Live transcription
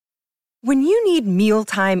When you need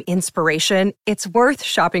mealtime inspiration, it's worth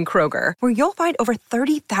shopping Kroger, where you'll find over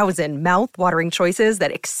 30,000 mouth-watering choices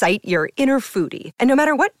that excite your inner foodie. And no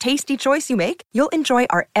matter what tasty choice you make, you'll enjoy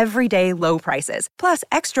our everyday low prices, plus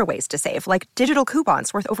extra ways to save, like digital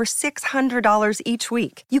coupons worth over $600 each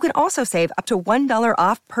week. You can also save up to $1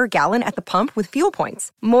 off per gallon at the pump with fuel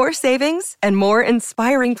points. More savings and more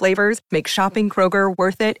inspiring flavors make shopping Kroger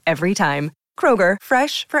worth it every time. Kroger,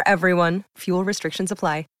 fresh for everyone. Fuel restrictions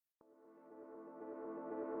apply.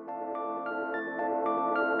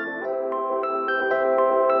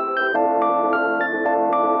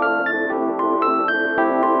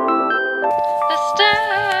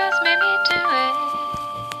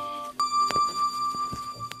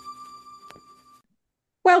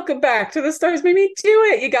 Welcome back to The Stars Made Me Do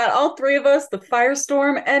It. You got all three of us, the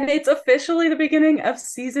Firestorm, and it's officially the beginning of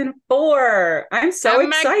season 4. I'm so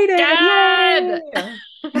excited. God.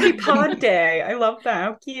 Happy Pod Day. I love that.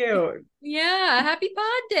 How cute. Yeah, happy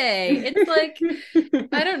Pod Day. It's like,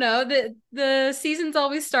 I don't know, the seasons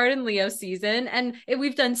always start in Leo season, and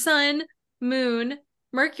we've done Sun, Moon,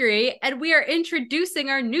 Mercury, and we are introducing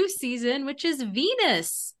our new season, which is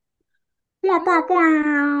Venus. Yes.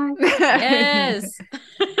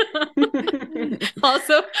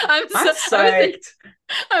 Also, I'm psyched.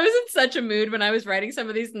 I was in such a mood when I was writing some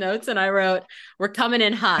of these notes, and I wrote, "We're coming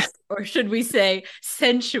in hot," or should we say,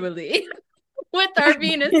 sensually, with our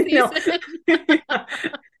Venus season.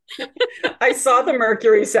 I saw the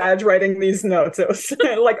Mercury Sag writing these notes. It was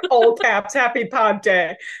like all caps, happy Pod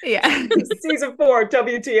Day. Yeah. Season 4,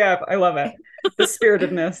 WTF. I love it. The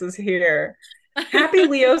spiritedness is here. Happy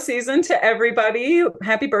Leo season to everybody.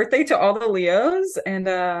 Happy birthday to all the Leos. And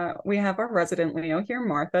we have our resident Leo here,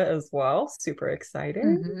 Martha, as well. Super excited.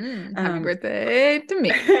 Mm-hmm. Happy birthday to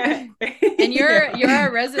me. And you're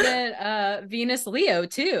our resident Venus Leo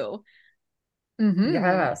too. Mm-hmm.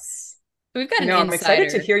 Yes. We've got an insider. I'm excited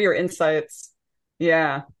to hear your insights.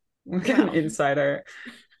 Yeah. We've got an insider.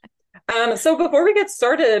 So before we get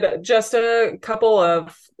started, just a couple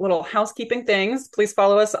of little housekeeping things. Please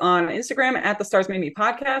follow us on Instagram at The Stars Made Me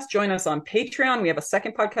Podcast. Join us on Patreon. We have a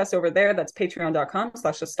second podcast over there. That's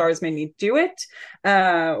patreon.com/The Stars Made Me Do It.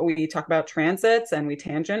 We talk about transits and we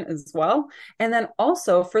tangent as well. And then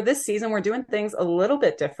also for this season, we're doing things a little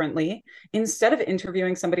bit differently. Instead of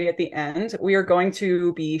interviewing somebody at the end, we are going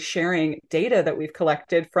to be sharing data that we've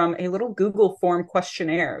collected from a little Google form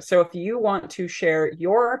questionnaire. So if you want to share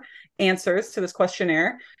your answers to this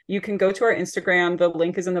questionnaire, you can go to our Instagram. The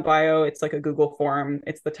link is in the bio. It's like a Google form.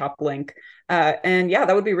 It's the top link. And yeah,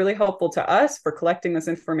 that would be really helpful to us for collecting this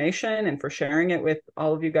information and for sharing it with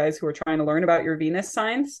all of you guys who are trying to learn about your Venus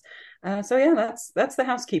signs. So yeah, that's the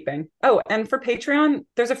housekeeping. Oh, and for Patreon,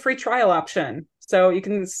 there's a free trial option. So you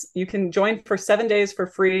can join for 7 days for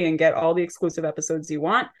free and get all the exclusive episodes you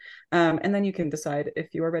want. And then you can decide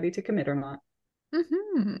if you are ready to commit or not.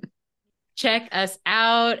 Mm-hmm. Check us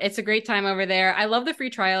out. It's a great time over there. I love the free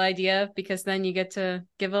trial idea because then you get to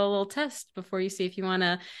give it a little test before you see if you want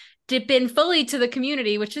to dip in fully to the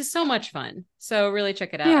community, which is so much fun. So really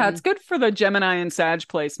check it out. Yeah, it's good for the Gemini and Sag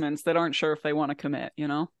placements that aren't sure if they want to commit, you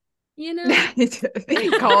know? You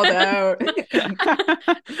called out.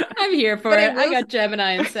 I'm here for it. I got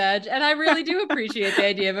Gemini and Sag, and I really do appreciate the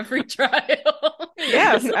idea of a free trial.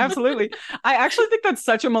 Yes, absolutely. I actually think that's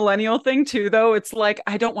such a millennial thing too, though. It's like,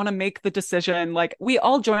 I don't want to make the decision. Like, we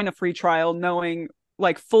all join a free trial knowing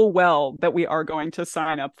like full well that we are going to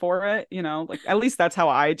sign up for it, you know, like at least that's how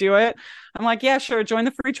I do it. I'm like, yeah, sure, join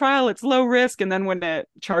the free trial, it's low risk. And then when it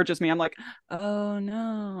charges me, I'm like, oh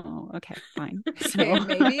no, okay, fine. So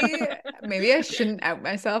maybe I shouldn't out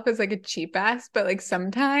myself as like a cheap ass, but like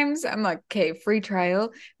sometimes I'm like, okay, free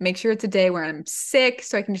trial, make sure it's a day where I'm sick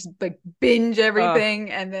so I can just like binge everything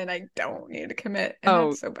and then I don't need to commit. And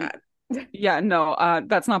that's so bad. Yeah, no,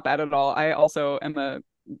 that's not bad at all. I also am a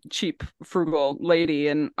cheap, frugal lady,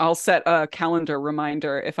 and I'll set a calendar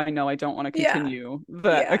reminder if I know I don't want to continue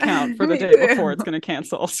the account for the day before it's going to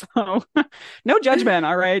cancel. So no judgment.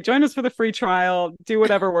 All right, join us for the free trial, do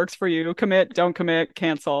whatever works for you, commit, don't commit,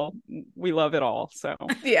 cancel, we love it all. So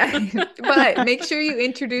yeah, but make sure you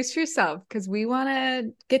introduce yourself because we want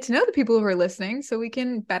to get to know the people who are listening so we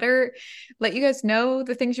can better let you guys know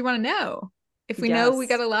the things you want to know. If we know we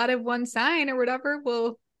got a lot of one sign or whatever,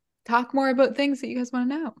 we'll talk more about things that you guys want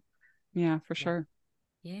to know. Yeah, for sure.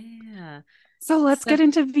 Yeah. So let's get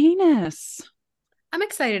into Venus. I'm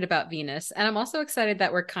excited about Venus. And I'm also excited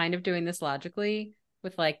that we're kind of doing this logically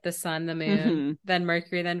with like the sun, the moon, then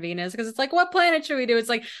Mercury, then Venus. Because it's like, what planet should we do? It's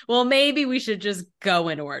like, well, maybe we should just go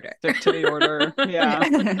in order. Stick to the order. Yeah.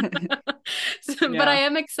 So But I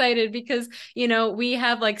am excited because, you know, we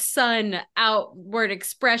have like sun, outward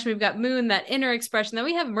expression. We've got moon, that inner expression. Then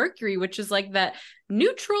we have Mercury, which is like that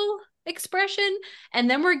neutral expression. And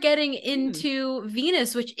then we're getting into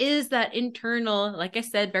Venus, which is that internal, like I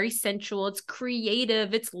said, very sensual. It's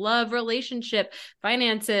creative. It's love, relationship,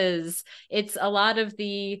 finances. It's a lot of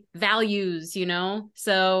the values, you know?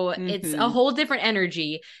 So it's a whole different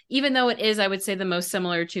energy, even though it is, I would say, the most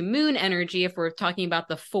similar to moon energy. If we're talking about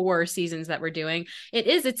the 4 seasons that we're doing, it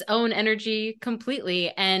is its own energy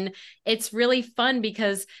completely. And it's really fun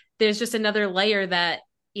because there's just another layer that,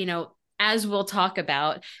 you know, as we'll talk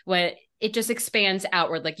about, what it just expands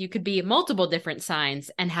outward. Like you could be multiple different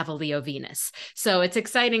signs and have a Leo Venus. So it's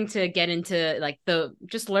exciting to get into like the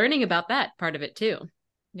just learning about that part of it too.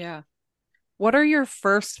 Yeah. What are your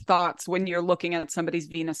first thoughts when you're looking at somebody's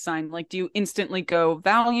Venus sign? Like, do you instantly go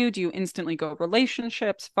value? Do you instantly go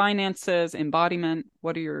relationships, finances, embodiment?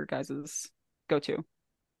 What are your guys's go-to?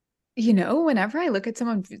 You know, whenever I look at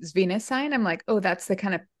someone's Venus sign, I'm like, oh, that's the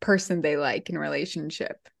kind of person they like in a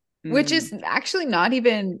relationship. Which is actually not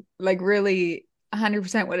even like really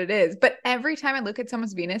 100% what it is. But every time I look at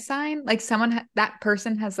someone's Venus sign, like that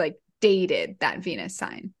person has like dated that Venus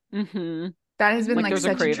sign. Mm-hmm. That has been like there's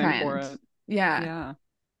such a a trend. for it. Yeah.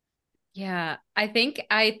 Yeah. I think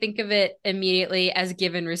of it immediately as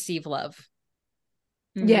give and receive love.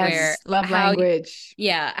 Yes. Love language.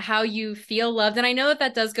 How you feel loved. And I know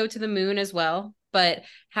that does go to the moon as well, but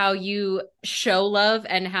how you show love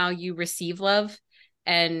and how you receive love.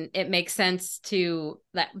 And it makes sense to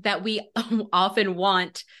that we often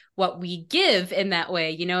want what we give in that way.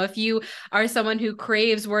 You know, if you are someone who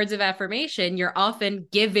craves words of affirmation, you're often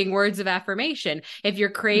giving words of affirmation. If you're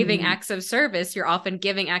craving acts of service, you're often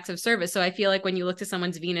giving acts of service. So I feel like when you look to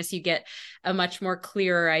someone's Venus, you get a much more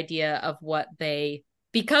clearer idea of what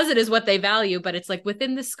because it is what they value, but it's like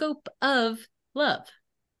within the scope of love.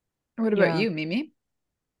 What about you, Mimi?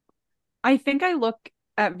 I think I look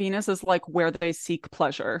at Venus as like where they seek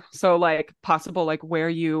pleasure. So like possible, like where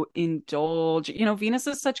you indulge, you know, Venus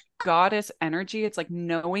is such goddess energy. It's like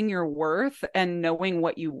knowing your worth and knowing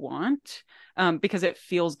what you want, because it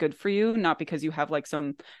feels good for you, not because you have like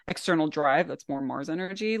some external drive. That's more Mars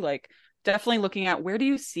energy. Like definitely looking at where do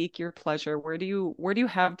you seek your pleasure? Where do you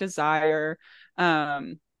have desire?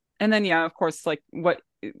 And then, yeah, of course, like what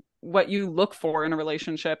you look for in a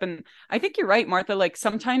relationship. And I think you're right, Martha, like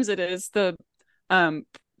sometimes it is the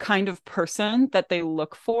kind of person that they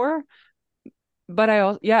look for,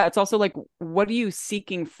 but it's also like, what are you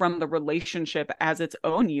seeking from the relationship as its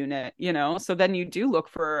own unit, you know? So then you do look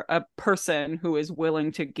for a person who is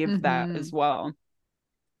willing to give that as well.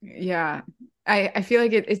 Yeah. I feel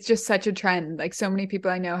like it's just such a trend. Like so many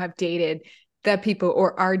people I know have dated the people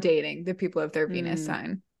or are dating the people of their Venus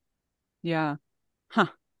sign. Yeah. Huh.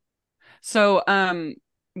 So,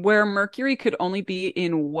 where Mercury could only be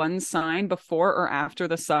in one sign before or after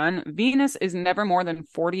the sun, Venus is never more than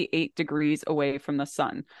 48 degrees away from the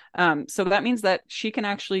sun. So that means that she can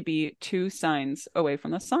actually be 2 signs away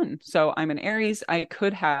from the sun. So I'm an Aries. I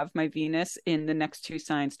could have my Venus in the next 2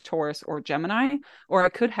 signs, Taurus or Gemini, or I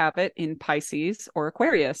could have it in Pisces or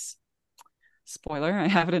Aquarius. Spoiler, I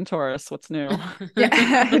have it in Taurus. What's new?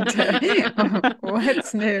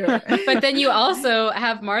 What's new? But then you also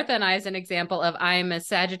have Martha and I as an example of I'm a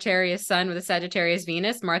Sagittarius sun with a Sagittarius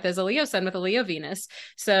Venus. Martha's a Leo sun with a Leo Venus.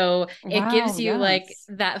 So it gives you like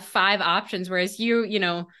that 5 options, whereas you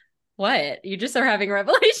know, what? You just are having a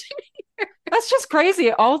revelation here. That's just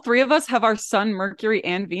crazy. All 3 of us have our sun, Mercury,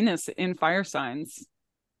 and Venus in fire signs.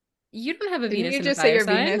 You don't have a Venus in a fire sign. You just say your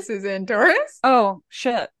Venus is in Taurus? Oh,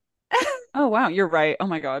 shit. Oh wow, you're right. Oh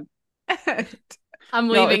my god. I'm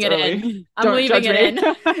leaving it in. I'm leaving it in.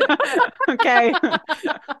 Okay.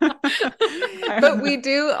 But we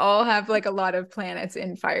do all have like a lot of planets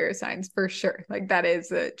in fire signs for sure. Like that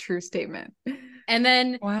is a true statement. And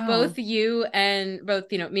then both you and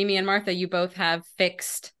you know, Mimi and Martha, you both have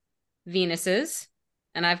fixed Venuses.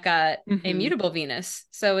 And I've got a mutable Venus.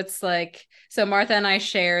 So it's like, so Martha and I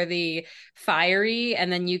share the fiery,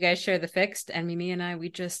 and then you guys share the fixed. And Mimi and I, we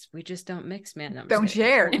just don't mix, man. No, don't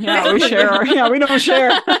share. Yeah, we share. Yeah, we don't share.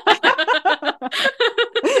 Love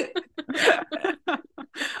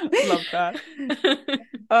that.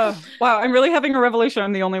 Wow, I'm really having a revelation.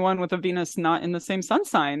 I'm the only one with a Venus not in the same sun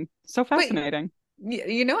sign. So fascinating.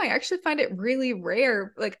 You know, I actually find it really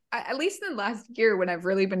rare, like at least in the last year when I've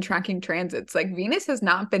really been tracking transits, like Venus has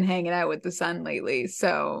not been hanging out with the sun lately.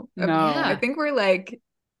 So I think we're like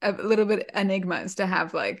a little bit enigmas to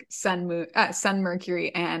have like sun,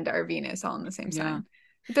 Mercury, and our Venus all in the same sign.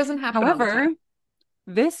 It doesn't happen. However,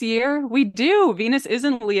 this year we do. Venus is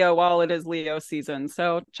in Leo while it is Leo season.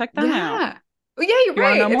 So check that out. Oh, yeah, you're If you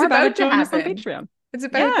want to right. know It's more about about it, to join us on happen. Patreon. It's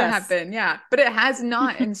about to Yes. happen. Yeah. But it has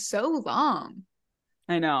not in so long.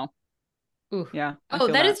 I know. Ooh. Yeah, I Oh, feel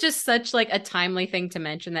that that. is just such like a timely thing to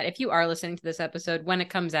mention, that if you are listening to this episode when it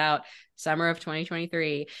comes out, summer of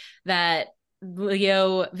 2023, that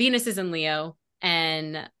Venus is in Leo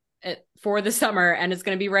and for the summer, and it's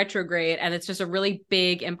going to be retrograde, and it's just a really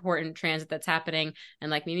big important transit that's happening.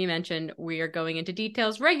 And like Mimi mentioned, we are going into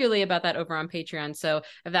details regularly about that over on Patreon. So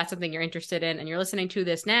if that's something you're interested in and you're listening to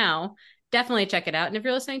this now, definitely check it out. And if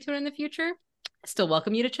you're listening to it in the future, I still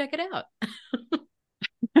welcome you to check it out.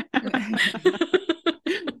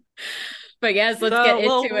 But yes, let's get So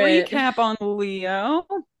we'll into it. recap on Leo.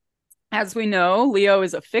 As we know, Leo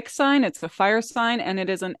is a fixed sign, it's a fire sign, and it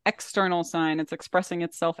is an external sign. It's expressing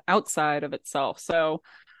itself outside of itself. So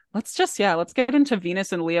let's get into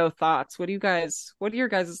Venus and Leo thoughts. What are your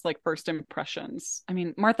guys' like first impressions? I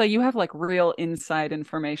mean, Martha, you have like real inside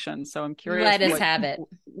information, so I'm curious Let us have it.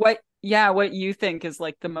 what you think is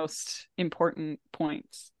like the most important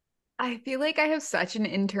points. I feel like I have such an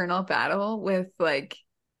internal battle with like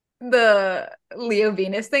the Leo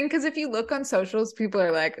Venus thing, because if you look on socials, people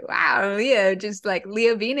are like, wow, Leo, just like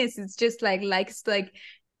Leo Venus is just like likes like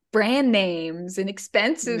brand names and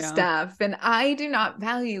expensive Yeah. stuff. And I do not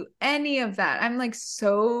value any of that. I'm like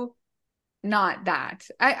so not that.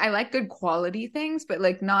 I like good quality things, but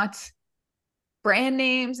like not brand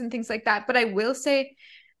names and things like that. But I will say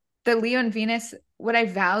the Leo and Venus, what I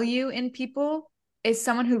value in people is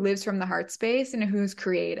someone who lives from the heart space and who's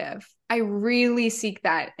creative. I really seek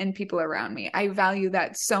that in people around me. I value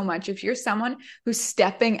that so much. If you're someone who's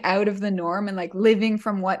stepping out of the norm and like living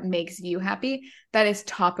from what makes you happy, that is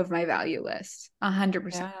top of my value list.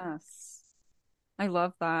 100%. Yes. I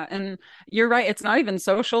love that. And you're right. It's not even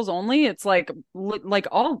socials only. It's like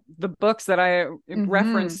all the books that I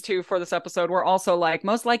referenced to for this episode were also like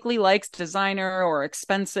most likely likes designer or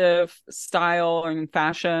expensive style and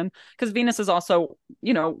fashion. Because Venus is also,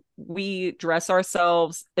 we dress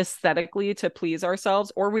ourselves aesthetically to please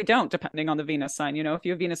ourselves, or we don't, depending on the Venus sign. If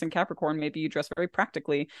you have Venus in Capricorn, maybe you dress very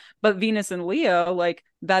practically. But Venus in Leo, like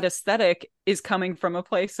that aesthetic is coming from a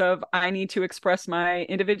place of I need to express my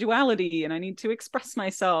individuality and I need to express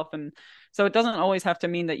myself. And so it doesn't always have to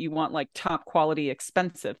mean that you want like top quality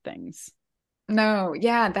expensive things. No,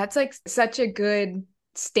 yeah, that's like such a good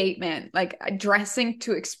statement, like dressing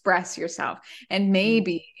to express yourself. And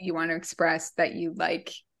maybe you want to express that you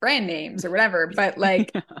like brand names or whatever, but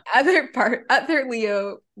like other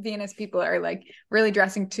Leo Venus people are like really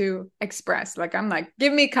dressing to express. Like I'm like,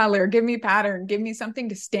 give me color, give me pattern, give me something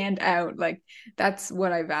to stand out. Like that's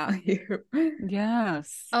what I value.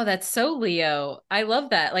 Yes. Oh, that's so Leo. I love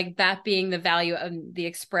that. Like that being the value of the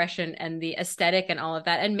expression and the aesthetic and all of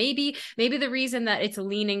that. And maybe the reason that it's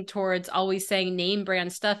leaning towards always saying name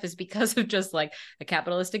brand stuff is because of just like a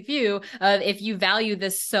capitalistic view of if you value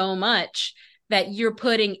this so much that you're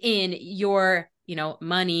putting in your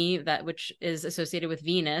money, that which is associated with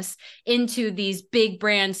Venus, into these big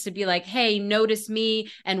brands to be like, hey, notice me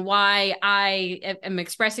and why I am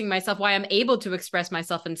expressing myself, why I'm able to express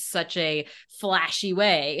myself in such a flashy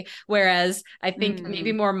way. Whereas I think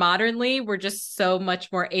maybe more modernly, we're just so much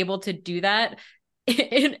more able to do that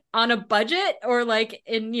on a budget or like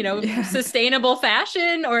in sustainable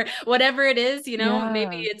fashion or whatever it is,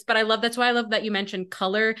 maybe it's, but that's why I love that you mentioned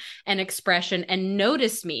color and expression and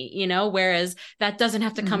notice me, whereas that doesn't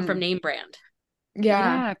have to come from name brand.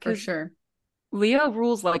 Yeah, for sure. Leo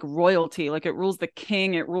rules like royalty, like it rules the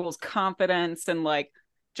king, it rules confidence and like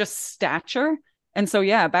just stature. And so,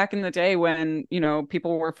 yeah, back in the day when,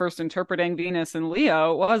 people were first interpreting Venus and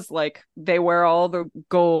Leo, it was like they wear all the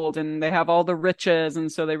gold and they have all the riches.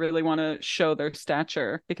 And so they really want to show their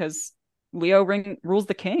stature because Leo rules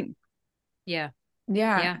the king. Yeah.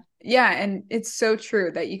 Yeah. Yeah. And it's so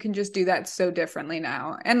true that you can just do that so differently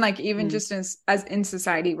now. And like, even just as in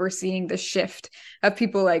society, we're seeing the shift of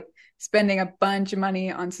people like spending a bunch of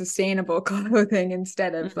money on sustainable clothing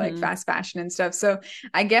instead of like fast fashion and stuff. So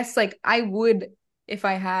I guess like I would, if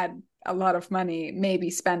I had a lot of money,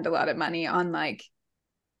 maybe spend a lot of money on like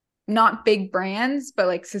not big brands, but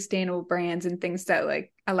like sustainable brands and things that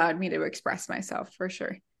like allowed me to express myself for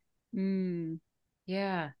sure.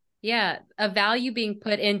 Yeah. Yeah. A value being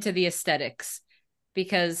put into the aesthetics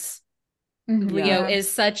because Leo is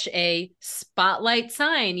such a spotlight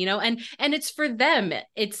sign, and it's for them.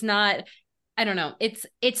 It's not, I don't know.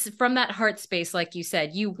 It's from that heart space. Like you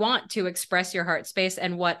said, you want to express your heart space.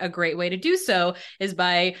 And what a great way to do so is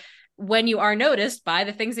by when you are noticed by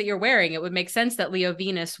the things that you're wearing, it would make sense that Leo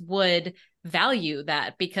Venus would value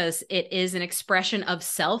that, because it is an expression of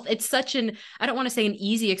self. It's such an, I don't want to say an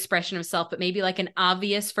easy expression of self, but maybe like an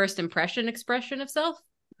obvious first impression expression of self.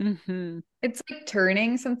 Mm-hmm. It's like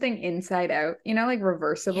turning something inside out, you know, like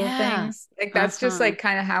reversible things. Like that's just like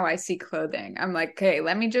kind of how I see clothing. I'm like, okay,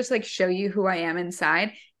 let me just like show you who I am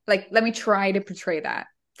inside. Like, let me try to portray that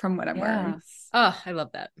from what I'm wearing. Oh, I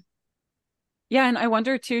love that. Yeah. And I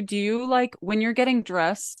wonder too, do you like when you're getting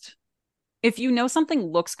dressed, if you know something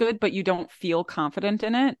looks good, but you don't feel confident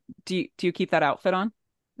in it, do you keep that outfit on?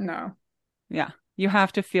 No. Yeah. You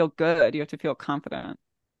have to feel good. You have to feel confident.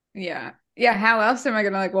 Yeah. Yeah. How else am I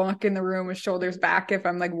going to like walk in the room with shoulders back if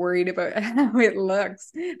I'm like worried about how it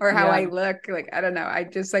looks or how I look? Like, I don't know. I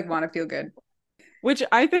just like want to feel good. Which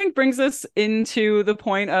I think brings us into the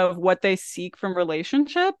point of what they seek from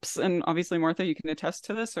relationships. And obviously, Martha, you can attest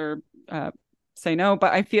to this or say no,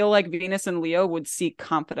 but I feel like Venus and Leo would seek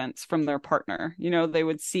confidence from their partner. You know, they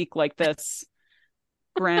would seek like this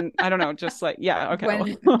grand, I don't know, just like, yeah, okay.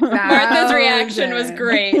 Martha's reaction was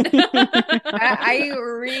great. I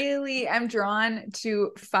really am drawn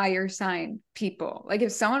to fire sign people. Like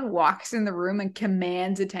if someone walks in the room and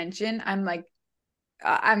commands attention, I'm like,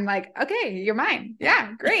 okay, you're mine.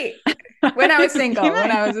 Yeah, great. When I was single,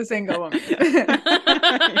 when I was a single woman.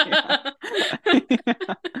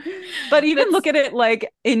 But even look at it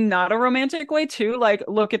like in not a romantic way too. Like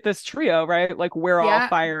look at this trio, right? Like we're all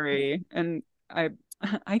fiery, and I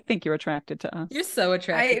think you're attracted to us. You're so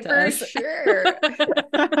attracted to us. For sure.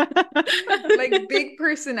 Like big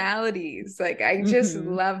personalities. Like I just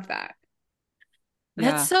love that.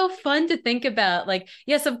 That's so fun to think about. Like,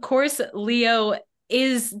 yes, of course, Leo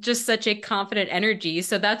is just such a confident energy.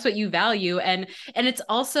 So that's what you value. And it's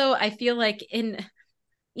also, I feel like in,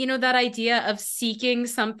 you know, that idea of seeking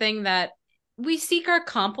something that we seek our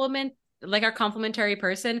complement, like our complementary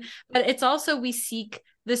person, but it's also, we seek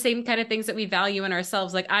the same kind of things that we value in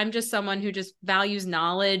ourselves. Like I'm just someone who just values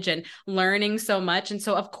knowledge and learning so much. And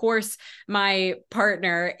so of course my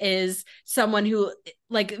partner is someone who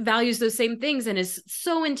like values those same things and is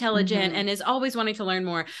so intelligent and is always wanting to learn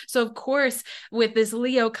more. So of course, with this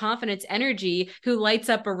Leo confidence energy who lights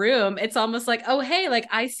up a room, it's almost like, oh, hey, like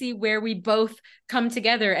I see where we both come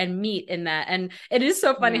together and meet in that. And it is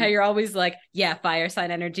so funny how you're always like, yeah, fire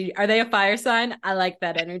sign energy. Are they a fire sign? I like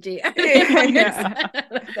that energy. I like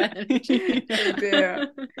that energy.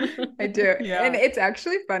 I do. Yeah. And it's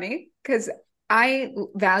actually funny because I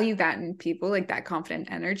value that in people, like that confident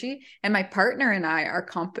energy. And my partner and I are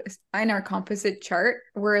in our composite chart,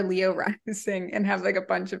 we're a Leo rising and have like a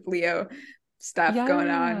bunch of Leo stuff going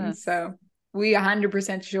on. So we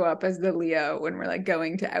 100% show up as the Leo when we're like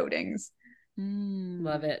going to outings.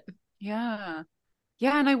 Love it. Yeah.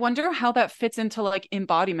 Yeah. And I wonder how that fits into like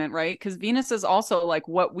embodiment, right? Because Venus is also like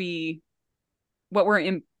what we're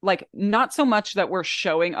in, like not so much that we're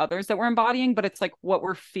showing others that we're embodying, but it's like what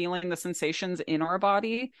we're feeling, the sensations in our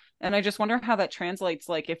body. And I just wonder how that translates,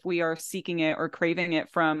 like if we are seeking it or craving it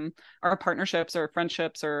from our partnerships or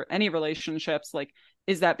friendships or any relationships, like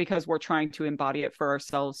is that because we're trying to embody it for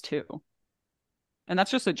ourselves too? And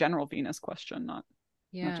that's just a general Venus question, not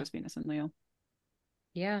just Venus and Leo.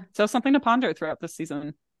 Yeah. So something to ponder throughout this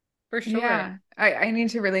season. For sure. Yeah, I need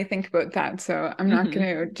to really think about that. So I'm not going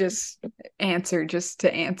to just answer just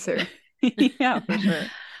to answer. Yeah, for sure.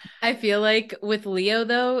 I feel like with Leo,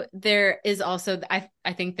 though, there is also,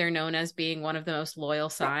 I think they're known as being one of the most loyal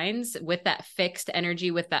signs with that fixed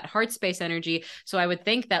energy, with that heart space energy. So I would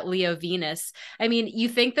think that Leo Venus, I mean, you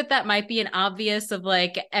think that might be an obvious of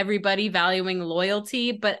like everybody valuing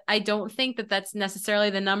loyalty, but I don't think that that's necessarily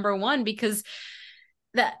the number one, because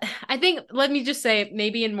that I think, let me just say,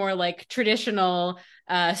 maybe in more like traditional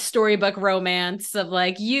storybook romance of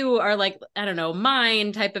like, you are like, I don't know,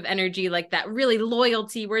 mine type of energy, like that really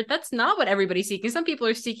loyalty, where that's not what everybody's seeking. Some people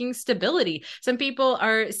are seeking stability. Some people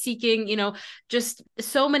are seeking, you know, just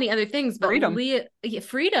so many other things. But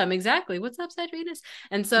freedom, exactly. What's up, Sagittarius?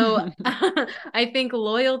 And so I think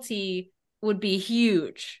loyalty would be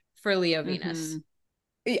huge for Leo Venus.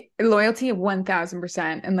 Loyalty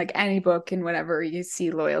 1000%, and like any book and whatever you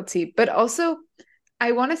see loyalty, but also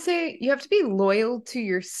I want to say you have to be loyal to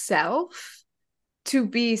yourself to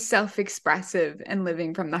be self-expressive and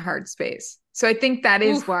living from the heart space. So I think that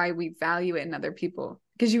is why we value it in other people,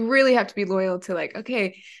 because you really have to be loyal to like,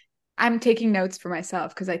 okay, I'm taking notes for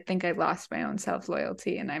myself because I think I lost my own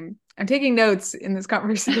self-loyalty, and I'm taking notes in this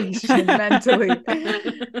conversation mentally.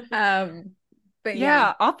 But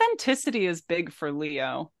yeah, authenticity is big for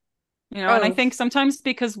Leo. You know, and I think sometimes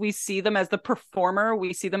because we see them as the performer,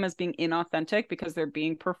 we see them as being inauthentic because they're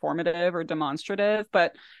being performative or demonstrative.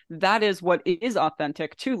 But that is what is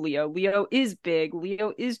authentic to Leo. Leo is big.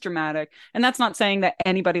 Leo is dramatic. And that's not saying that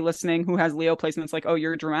anybody listening who has Leo placements like, oh,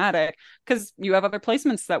 you're dramatic, because you have other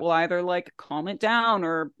placements that will either like calm it down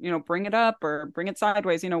or, you know, bring it up or bring it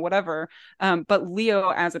sideways, you know, whatever. But Leo,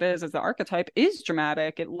 as it is, as the archetype, is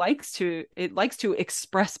dramatic. It likes to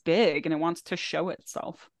express big, and it wants to show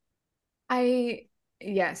itself.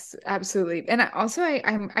 Yes, absolutely. And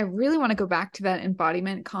I really want to go back to that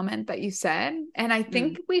embodiment comment that you said. And I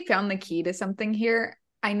think we found the key to something here.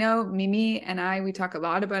 I know Mimi and we talk a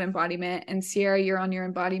lot about embodiment, and Sierra, you're on your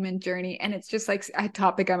embodiment journey, and it's just like a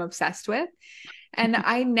topic I'm obsessed with. And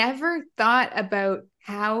I never thought about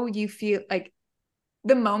how you feel, like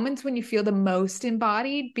the moments when you feel the most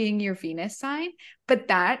embodied being your Venus sign. But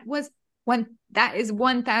that is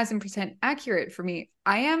 1000% accurate for me.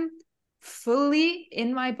 I am fully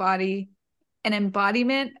in my body, an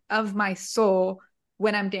embodiment of my soul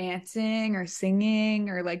when I'm dancing or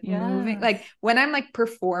singing or like moving. Like when I'm like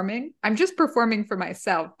performing, I'm just performing for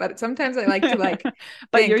myself, but sometimes I like to like but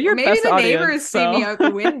think, you're your maybe best the audience, neighbors see me out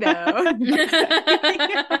the window.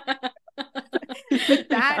 But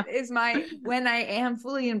that is when I am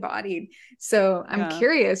fully embodied. So I'm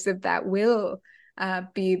curious if that will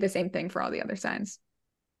be the same thing for all the other signs.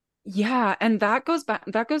 Yeah, and that goes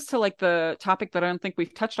to like the topic that I don't think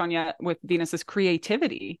we've touched on yet with Venus is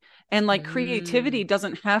creativity. And like creativity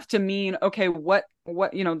doesn't have to mean, okay, what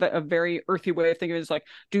you know, a very earthy way of thinking is like,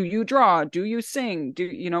 do you draw, do you sing, do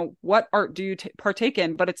you know, what art do you partake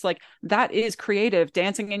in? But it's like, that is creative.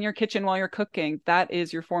 Dancing in your kitchen while you're cooking, that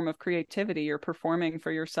is your form of creativity. You're performing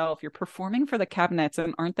for yourself, you're performing for the cabinets,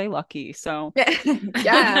 and aren't they lucky? So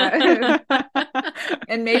yeah.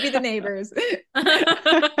 And maybe the neighbors.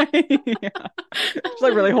 Yeah. She's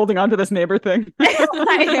like really holding on to this neighbor thing.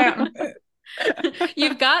 I am.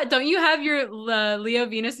 Don't you have your Leo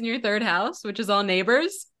Venus in your third house, which is all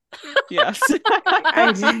neighbors? Yes.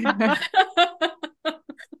 I do.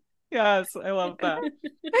 Yes, I love that.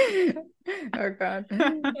 Oh God.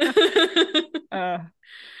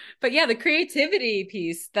 But yeah, the creativity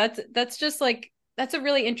piece, that's just like, that's a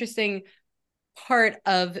really interesting part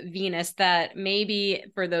of Venus that maybe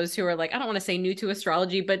for those who are like, I don't want to say new to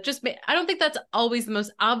astrology, but just, I don't think that's always the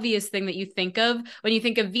most obvious thing that you think of when you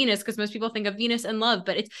think of Venus, because most people think of Venus and love,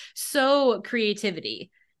 but it's so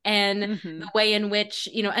creativity and the way in which,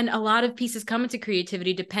 you know, and a lot of pieces come into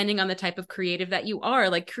creativity depending on the type of creative that you are,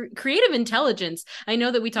 like creative intelligence. I know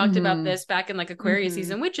that we talked about this back in like Aquarius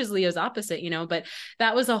season, which is Leo's opposite, you know, but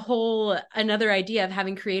that was another idea of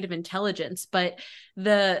having creative intelligence. But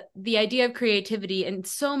the idea of creativity in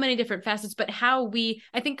so many different facets, but I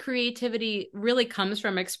think creativity really comes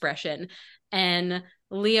from expression, and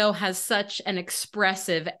Leo has such an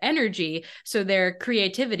expressive energy, so their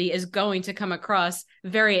creativity is going to come across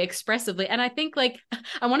very expressively. And I think like,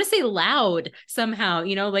 I want to say loud somehow,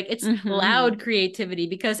 you know, like it's loud creativity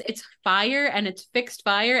because it's fire and it's fixed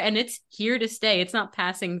fire and it's here to stay. It's not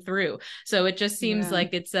passing through. So it just seems like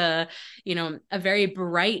it's a very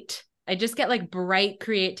bright, I just get like bright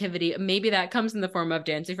creativity. Maybe that comes in the form of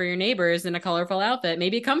dancing for your neighbors in a colorful outfit.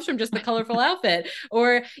 Maybe it comes from just the colorful outfit,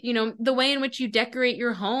 or, you know, the way in which you decorate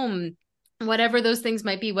your home, whatever those things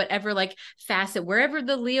might be, whatever like facet, wherever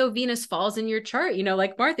the Leo Venus falls in your chart, you know,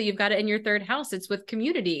 like Martha, you've got it in your third house. It's with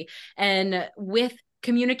community and with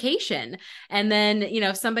communication. And then, you know,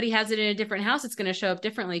 if somebody has it in a different house, it's going to show up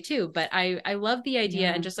differently too. But I love the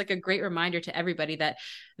idea, and just like a great reminder to everybody that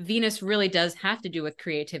Venus really does have to do with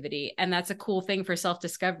creativity. And that's a cool thing for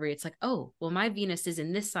self-discovery. It's like, oh, well, my Venus is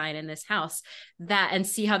in this sign, in this house, and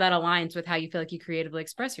see how that aligns with how you feel like you creatively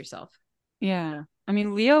express yourself. Yeah. I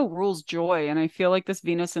mean, Leo rules joy. And I feel like this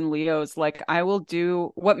Venus in Leo is like, I will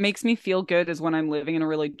do what makes me feel good is when I'm living in a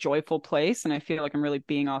really joyful place. And I feel like I'm really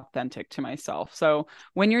being authentic to myself. So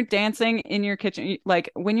when you're dancing in your kitchen, like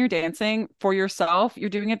when you're dancing for yourself, you're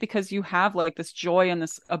doing it because you have like this joy and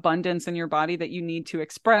this abundance in your body that you need to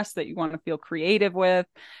express, that you want to feel creative with.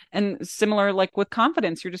 And similar, like with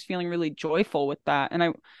confidence, you're just feeling really joyful with that.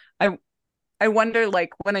 And I wonder,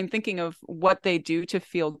 like, when I'm thinking of what they do to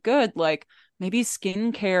feel good, like maybe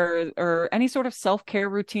skincare or any sort of self-care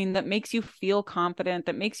routine that makes you feel confident,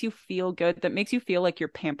 that makes you feel good, that makes you feel like you're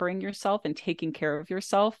pampering yourself and taking care of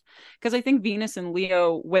yourself. Because I think Venus and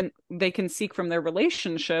Leo, when they can seek from their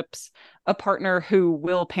relationships a partner who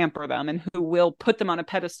will pamper them and who will put them on a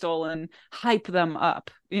pedestal and hype them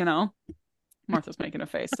up, you know? Martha's making a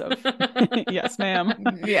face of yes, ma'am.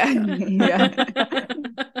 Yeah.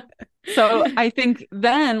 So I think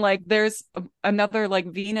then like there's another like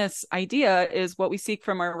Venus idea is what we seek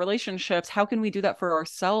from our relationships. How can we do that for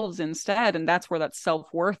ourselves instead? And that's where that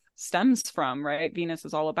self-worth stems from, right? Venus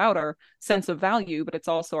is all about our sense of value, but it's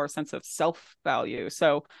also our sense of self-value.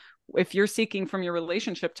 So if you're seeking from your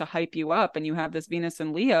relationship to hype you up and you have this Venus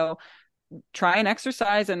in Leo, try and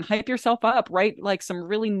exercise and hype yourself up. Write like some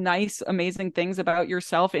really nice, amazing things about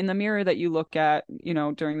yourself in the mirror that you look at, you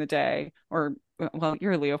know, during the day. Or, well,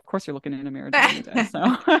 you're a Leo, of course you're looking in a mirror during the day. So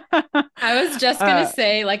I was just gonna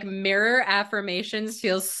say, like, mirror affirmations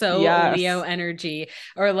feels so yes. Leo energy.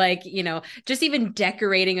 Or like, you know, just even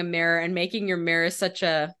decorating a mirror and making your mirror such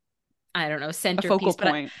a, I don't know, centerpiece, a focal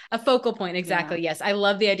point. A focal point. Exactly. Yeah. Yes. I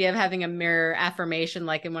love the idea of having a mirror affirmation,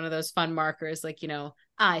 like in one of those fun markers, like, you know,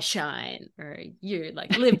 I shine, or you're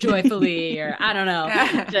like live joyfully, or I don't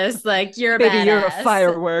know, just like you're a baby, badass. you're a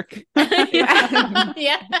firework.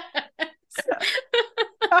 Yeah.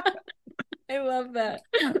 I love that.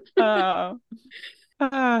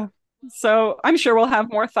 So I'm sure we'll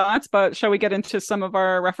have more thoughts, but shall we get into some of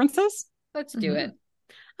our references? Let's do it.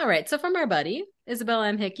 All right. So from our buddy, Isabella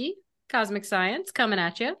M. Hickey, Cosmic Science, coming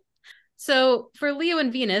at you. So for Leo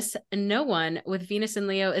and Venus, no one with Venus and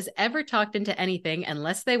Leo is ever talked into anything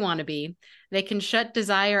unless they want to be. They can shut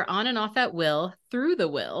desire on and off at will through the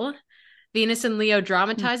will. Venus and Leo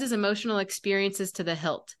dramatizes emotional experiences to the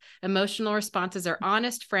hilt. Emotional responses are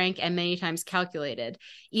honest, frank, and many times calculated.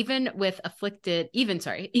 Even when afflicted,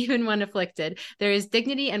 there is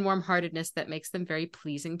dignity and warm-heartedness that makes them very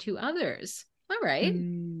pleasing to others. All right.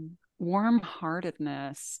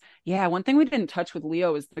 Warm-heartedness. Yeah, one thing we didn't touch with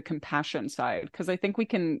Leo is the compassion side, because I think we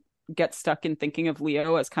can get stuck in thinking of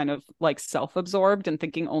Leo as kind of like self-absorbed and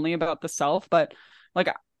thinking only about the self. But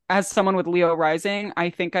like as someone with Leo rising, I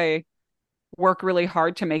think I work really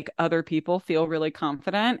hard to make other people feel really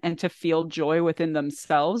confident and to feel joy within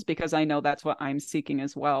themselves, because I know that's what I'm seeking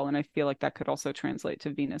as well. And I feel like that could also translate to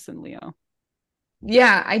Venus and Leo.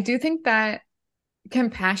 Yeah, I do think that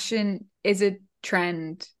compassion is a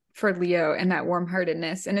trend for Leo and that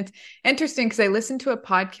warm-heartedness. And it's interesting because I listened to a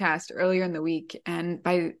podcast earlier in the week, and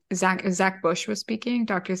by Zach Bush was speaking,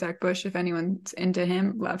 Dr. Zach Bush, if anyone's into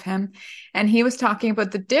him, love him. And he was talking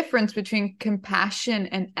about the difference between compassion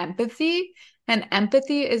and empathy. And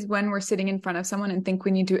empathy is when we're sitting in front of someone and think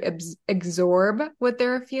we need to absorb what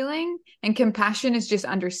they're feeling. And compassion is just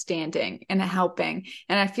understanding and helping.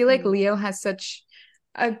 And I feel like Leo has such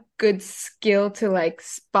a good skill to like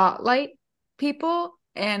spotlight people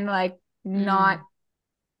and like not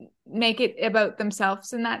make it about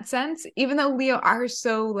themselves in that sense, even though Leo are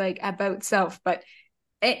so like about self. But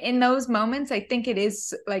in those moments, I think it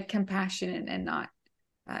is like compassion and not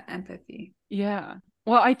empathy. Yeah.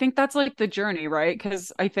 Well, I think that's like the journey, right?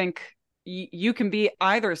 Because I think you can be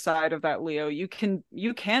either side of that, Leo. You can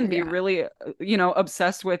be really, you know,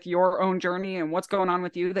 obsessed with your own journey and what's going on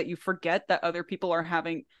with you, that you forget that other people are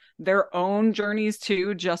having their own journeys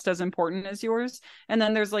too, just as important as yours. And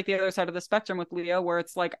then there's like the other side of the spectrum with Leo, where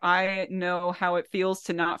it's like, I know how it feels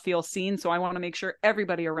to not feel seen, so I want to make sure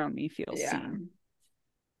everybody around me feels seen.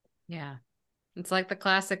 Yeah. It's like the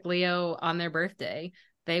classic Leo on their birthday.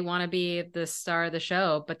 They want to be the star of the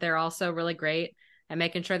show, but they're also really great at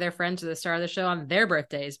making sure their friends are the star of the show on their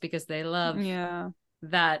birthdays, because they love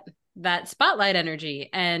that spotlight energy.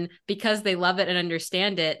 And because they love it and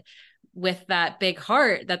understand it, with that big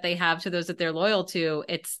heart that they have to those that they're loyal to,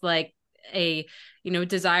 it's like a, you know,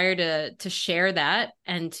 desire to share that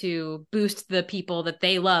and to boost the people that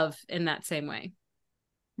they love in that same way.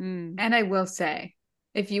 And I will say,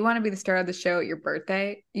 if you want to be the star of the show at your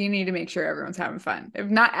birthday, you need to make sure everyone's having fun. If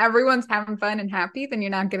not everyone's having fun and happy, then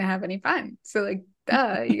you're not going to have any fun. So like,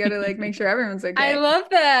 duh, you got to like make sure everyone's okay. I love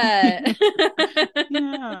that.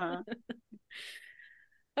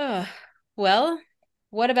 Yeah. Well,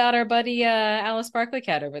 what about our buddy Alice Sparkly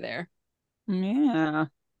Cat over there? Yeah.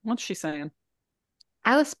 What's she saying?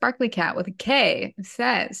 Alice Sparkly Cat with a K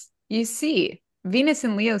says, you see, Venus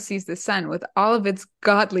in Leo sees the sun with all of its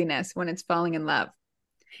godliness when it's falling in love.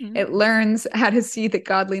 It learns how to see the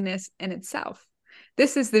godliness in itself.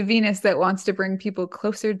 This is the Venus that wants to bring people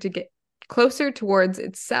closer towards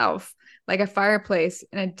itself, like a fireplace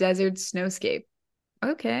in a desert snowscape.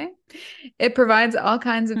 Okay. It provides all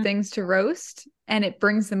kinds of things to roast, and it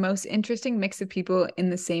brings the most interesting mix of people in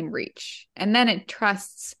the same reach. And then it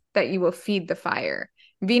trusts that you will feed the fire.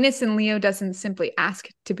 Venus in Leo doesn't simply ask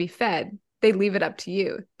to be fed. They leave it up to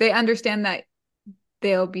you. They understand that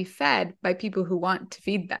they'll be fed by people who want to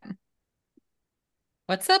feed them.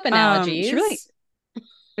 What's up, analogies?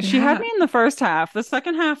 She had me in the first half. The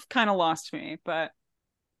second half kind of lost me, but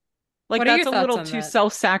like that's a little too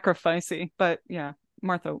self-sacrificey. But yeah.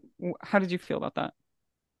 Martha, how did you feel about that?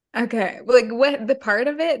 Okay. Like what the part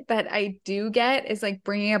of it that I do get is like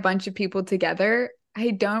bringing a bunch of people together.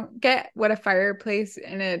 I don't get what a fireplace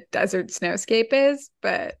in a desert snowscape is,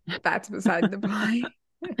 but that's beside the point.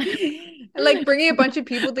 Like bringing a bunch of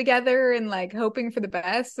people together and like hoping for the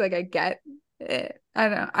best. Like I get it.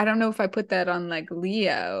 I don't know if I put that on like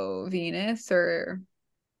Leo, Venus or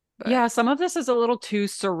but Yeah, some of this is a little too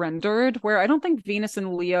surrendered, where I don't think Venus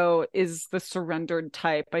and Leo is the surrendered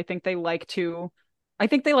type. I think they like to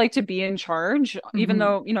be in charge, even Mhm,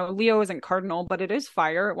 though, Leo isn't cardinal, but it is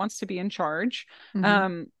fire. It wants to be in charge. mhm.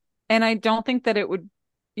 Um, and I don't think that it would,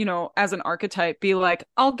 as an archetype, be like,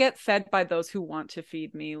 I'll get fed by those who want to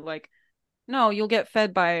feed me. Like, no, you'll get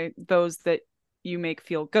fed by those that you make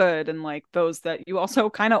feel good and like those that you also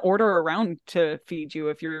kind of order around to feed you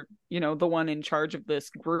if you're, the one in charge of this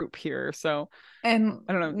group here. So And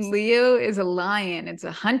I don't know. Leo is a lion. It's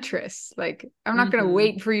a huntress. Like I'm not gonna Mhm.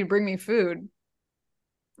 wait for you to bring me food.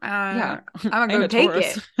 Yeah. I'm gonna And go a take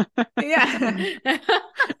Taurus. it. Yeah.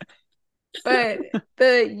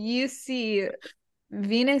 But you see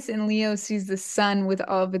Venus in Leo sees the sun with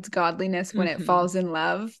all of its godliness when it Mhm. falls in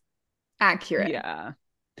love. Accurate. Yeah.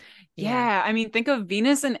 Yeah. Yeah. I mean, think of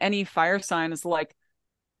Venus in any fire sign as like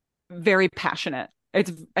very passionate.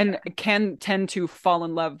 And Yeah. can tend to fall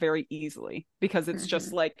in love very easily because it's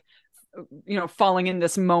just Mhm. like, falling in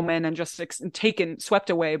this moment and just swept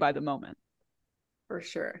away by the moment. For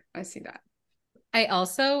sure. I see that. I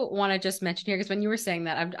also want to just mention here, because when you were saying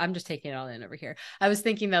that, I'm just taking it all in over here. I was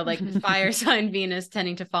thinking though, like fire sign Venus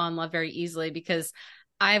tending to fall in love very easily, because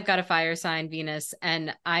I've got a fire sign Venus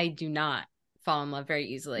and I do not fall in love very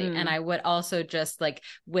easily. And Mm. I would also just like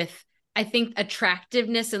I think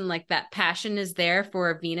attractiveness and like that passion is there for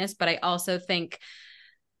a Venus, but I also think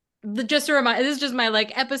just a reminder, this is just my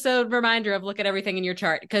like episode reminder of look at everything in your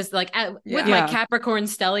chart, because like with Yeah. my Yeah. Capricorn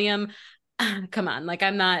stellium, come on, like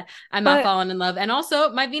I'm not But falling in love. And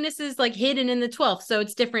also my Venus is like hidden in the 12th, so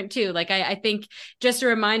it's different too. Like I think just a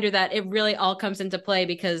reminder that it really all comes into play,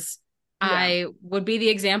 because Yeah. I would be the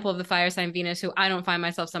example of the fire sign Venus, who I don't find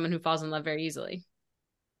myself someone who falls in love very easily.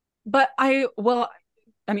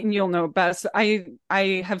 I mean, you'll know best. I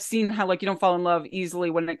have seen how like you don't fall in love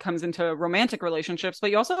easily when it comes into romantic relationships,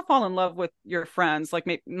 but you also fall in love with your friends, like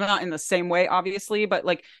maybe not in the same way, obviously, but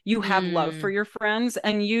like you have love for Mm, your friends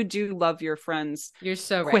and you do love your friends you're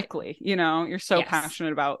so right. quickly. You're so Yes.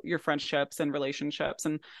 passionate about your friendships and relationships.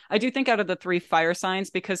 And I do think out of the three fire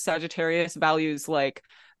signs, because Sagittarius values like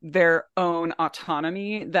their own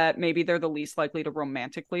autonomy, that maybe they're the least likely to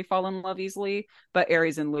romantically fall in love easily. But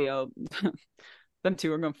Aries and Leo, them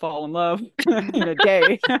two are gonna fall in love in a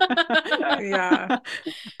day. Yeah.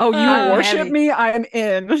 Oh, you Uh, worship Heavy. me? I'm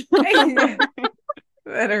in.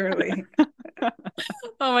 Literally.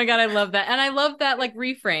 Oh my God, I love that. And I love that like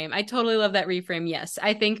reframe. I totally love that reframe. Yes.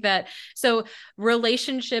 I think that so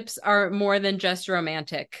relationships are more than just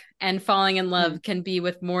romantic, and falling in love can be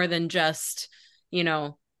with more than just, you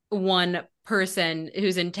know, one person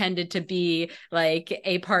who's intended to be like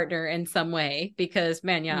a partner in some way. Because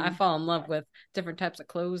man, yeah, I fall in love with different types of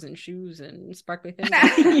clothes and shoes and sparkly things.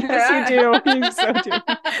 Yes, you do. You so do.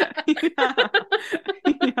 Yeah.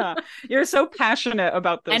 Yeah. You're so passionate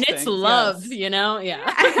about those And it's things. love, Yes. you know?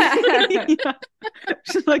 Yeah. Yeah.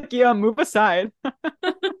 She's like, yeah, move aside. Look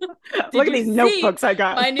at you these see notebooks I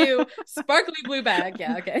got. my new sparkly blue bag?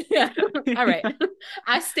 Yeah, okay. Yeah. All right.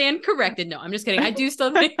 I stand corrected. No, I'm just kidding. I do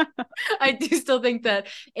still think that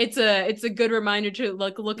it's a good reminder to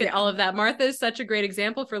look at Yeah. all of that. Martha is such a great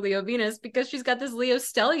example for Leo Venus, because she's got this Leo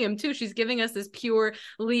stellium too. She's giving us this pure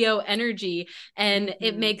Leo energy, and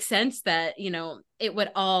it makes sense that, it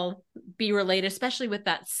would all be related, especially with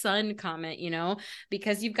that sun comment,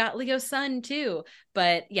 because you've got Leo sun too.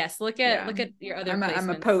 But yes, look Yeah. at your other I'm a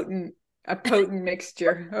placements. potent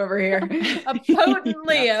mixture over here. A potent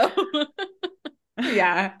Leo.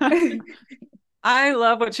 Yeah. I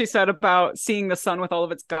love what she said about seeing the sun with all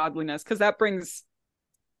of its godliness, because that brings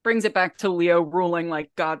it back to Leo ruling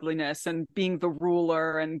like godliness and being the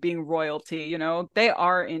ruler and being royalty. They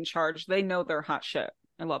are in charge. They know they're hot shit.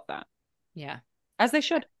 I love that. Yeah. As they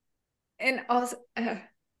should. And also, I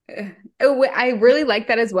really like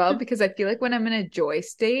that as well, because I feel like when I'm in a joy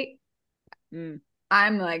state,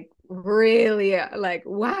 I'm like really like,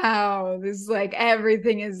 wow, this is like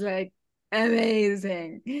everything is like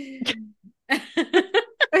amazing.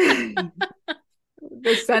 The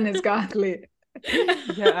sun is godly.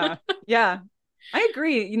 Yeah. Yeah. I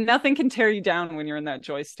agree. Nothing can tear you down when you're in that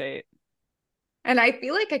joy state. And I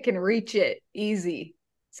feel like I can reach it easy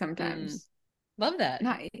sometimes. Love that.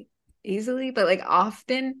 Not easily, but like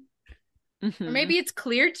often. Or maybe it's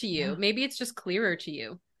clear to you. Maybe it's just clearer to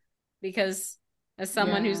you. Because as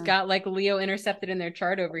someone who's got like Leo intercepted in their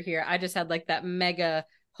chart over here, I just had like that mega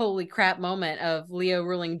holy crap moment of Leo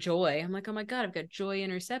ruling joy. I'm like, oh my God, I've got joy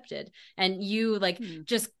intercepted. And you like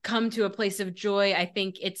just come to a place of joy. I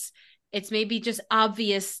think it's maybe just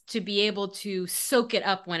obvious to be able to soak it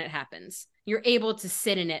up when it happens. You're able to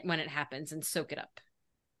sit in it when it happens and soak it up.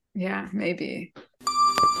 Yeah, maybe.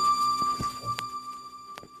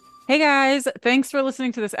 Hey guys, thanks for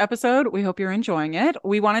listening to this episode. We hope you're enjoying it.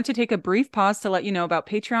 We wanted to take a brief pause to let you know about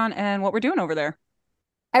Patreon and what we're doing over there.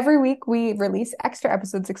 Every week, we release extra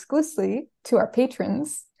episodes exclusively to our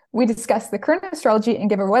patrons. We discuss the current astrology and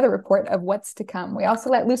give a weather report of what's to come. We also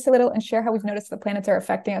let loose a little and share how we've noticed the planets are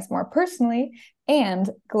affecting us more personally and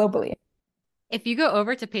globally. If you go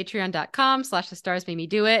over to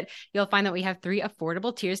patreon.com/thestarsmademedouit, you'll find that we have 3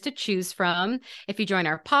 affordable tiers to choose from. If you join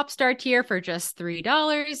our pop star tier for just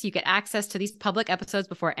 $3, you get access to these public episodes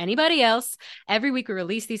before anybody else. Every week we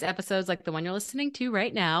release these episodes like the one you're listening to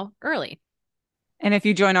right now early. And if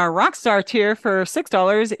you join our Rockstar tier for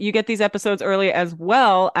 $6, you get these episodes early as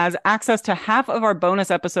well as access to half of our bonus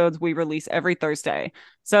episodes we release every Thursday.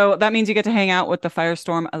 So that means you get to hang out with the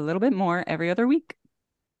Firestorm a little bit more every other week.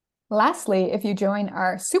 Lastly, if you join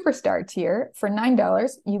our Superstar tier for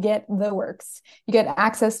 $9, you get the works. You get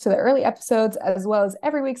access to the early episodes as well as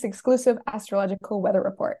every week's exclusive astrological weather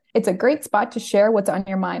report. It's a great spot to share what's on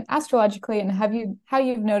your mind astrologically and how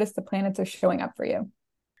you've noticed the planets are showing up for you.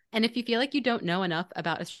 And if you feel like you don't know enough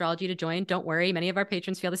about astrology to join, don't worry. Many of our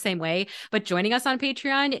patrons feel the same way. But joining us on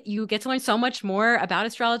Patreon, you get to learn so much more about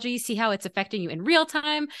astrology, see how it's affecting you in real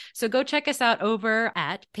time. So go check us out over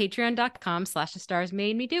at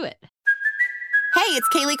patreon.com/thestarsmademedouit. Hey, it's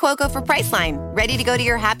Kaylee Cuoco for Priceline. Ready to go to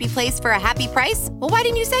your happy place for a happy price? Well, why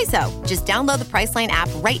didn't you say so? Just download the Priceline app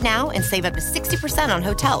right now and save up to 60% on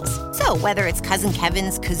hotels. So whether it's Cousin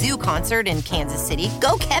Kevin's Kazoo Concert in Kansas City,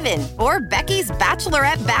 go Kevin, or Becky's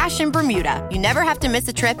Bachelorette Bash in Bermuda, you never have to miss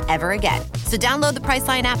a trip ever again. So download the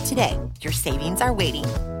Priceline app today. Your savings are waiting.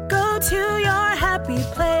 Go to your happy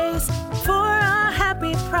place for a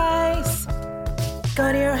happy price.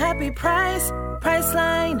 Go to your happy price,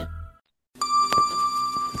 Priceline.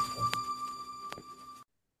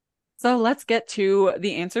 So let's get to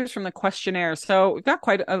the answers from the questionnaire. So we've got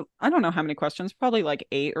I don't know how many questions, probably like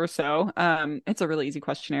 8 or so. It's a really easy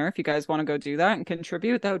questionnaire. If you guys want to go do that and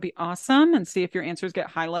contribute, that would be awesome, and see if your answers get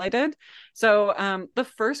highlighted. So the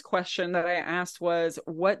first question that I asked was,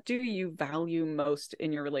 what do you value most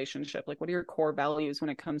in your relationship? Like, what are your core values when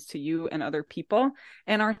it comes to you and other people?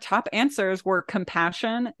 And our top answers were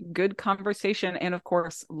compassion, good conversation, and of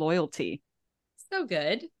course, loyalty. So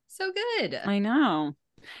good. So good. I know.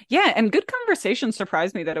 Yeah, and good conversation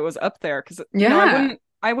surprised me that it was up there, because I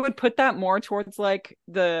would put that more towards like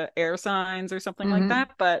the air signs or something like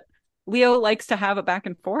that, but Leo likes to have a back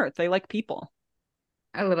and forth. They like people.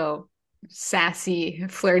 A little sassy,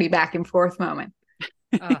 flirty back and forth moment.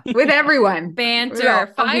 With everyone.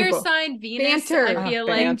 Banter. Fire sign Venus. Banter. I feel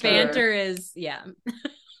like banter is,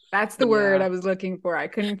 That's the word I was looking for. I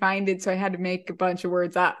couldn't find it, so I had to make a bunch of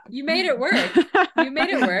words up. You made it work. You made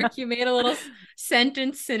it work. You made a little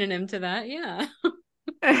sentence synonym to that. Yeah.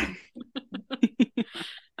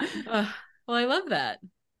 Well, I love that.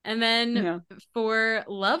 And then for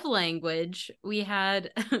love language, we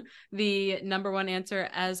had the number one answer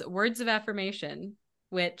as words of affirmation,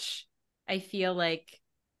 which I feel like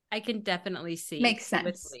I can definitely see. Makes sense.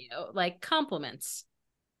 With Leo. Like compliments.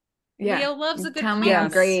 Yeah. Leo loves a good Tell me I'm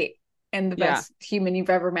great and the best human you've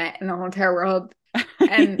ever met in the whole entire world.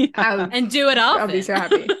 And and do it often. I'll be so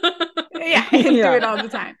happy. Do it all the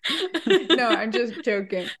time. No, I'm just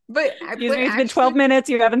joking. But it's been 12 minutes.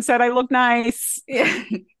 You haven't said I look nice. Yeah.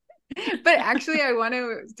 But actually, I want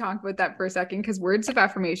to talk about that for a second, because words of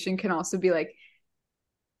affirmation can also be like,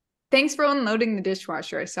 thanks for unloading the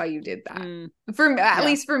dishwasher. I saw you did that. At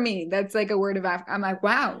least for me, that's like a word of affirmation. I'm like,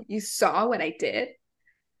 wow, you saw what I did.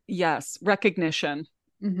 Yes, recognition.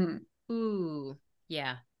 Ooh,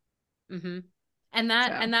 yeah. And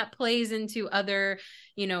that plays into other,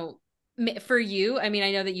 for you. I mean,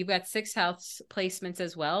 I know that you've got 6th house placements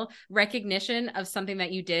as well. Recognition of something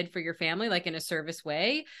that you did for your family, like in a service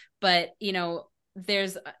way. But,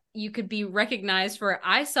 you could be recognized for,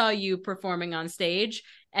 I saw you performing on stage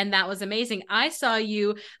and that was amazing. I saw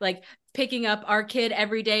you like picking up our kid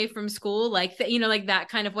every day from school, like, like that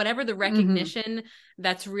kind of whatever the recognition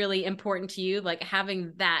that's really important to you, like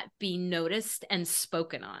having that be noticed and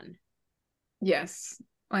spoken on. Yes,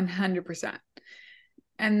 100%.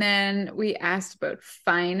 And then we asked about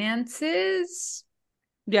finances.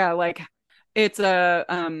 Yeah, like it's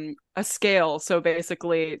a scale. So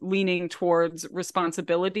basically leaning towards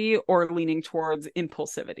responsibility or leaning towards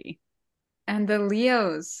impulsivity. And the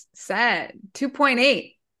Leos said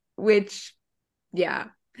 2.8, which, yeah.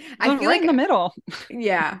 I feel right like in the middle.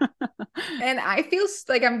 Yeah. And I feel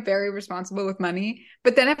like I'm very responsible with money.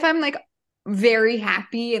 But then if I'm like very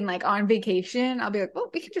happy and like on vacation, I'll be like, well,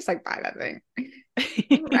 we can just like buy that thing.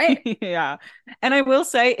 Right. Yeah. And I will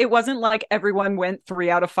say it wasn't like everyone went 3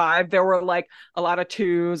 out of 5. There were like a lot of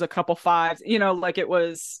 2s, a couple 5s, you know, like it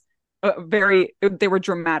was they were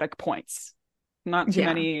dramatic points. Not too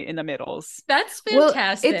many in the middles. That's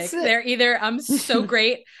fantastic. Well, they're either I'm so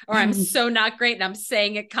great or I'm so not great, and I'm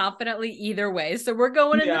saying it confidently either way. So we're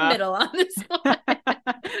going in the middle on this one.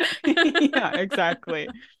 Yeah, exactly.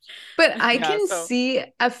 But I can see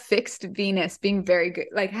a fixed Venus being very good,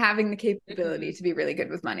 like having the capability to be really good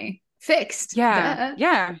with money. Fixed. Yeah.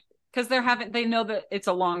 Yeah. Because they know that it's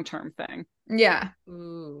a long-term thing. Yeah.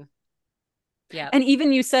 Ooh. Yeah. And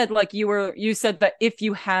even you said like you said that if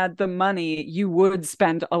you had the money, you would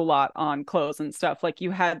spend a lot on clothes and stuff. Like you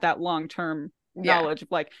had that long-term knowledge of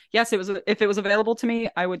like, yes, if it was available to me,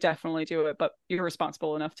 I would definitely do it. But you're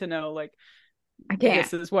responsible enough to know like, I can't.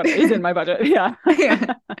 This is what is in my budget. Yeah.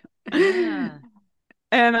 Yeah.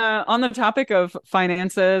 And on the topic of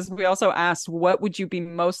finances, we also asked, what would you be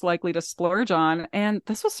most likely to splurge on? And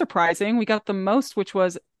this was surprising. We got the most, which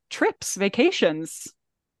was trips, vacations.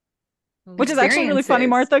 Which is actually really funny,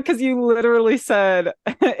 Martha, because you literally said,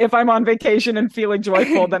 if I'm on vacation and feeling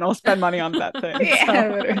joyful, then I'll spend money on that thing.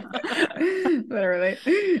 Yeah, literally.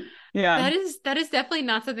 Yeah. That is definitely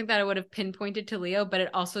not something that I would have pinpointed to Leo, but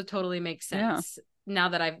it also totally makes sense now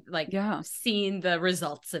that I've seen the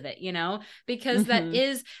results of it, you know, because that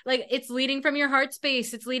is like, it's leading from your heart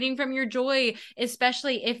space. It's leading from your joy,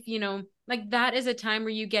 especially if, you know, like that is a time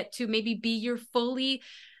where you get to maybe be your fully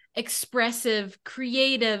expressive,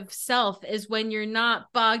 creative self, is when you're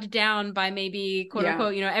not bogged down by maybe quote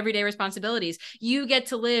unquote, you know, everyday responsibilities. You get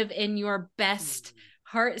to live in your best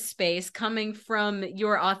heart space coming from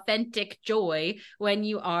your authentic joy when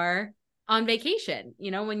you are on vacation,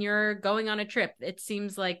 you know, when you're going on a trip. It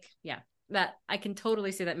seems like, that I can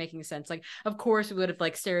totally see that making sense. Like, of course we would have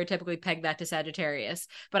like stereotypically pegged that to Sagittarius,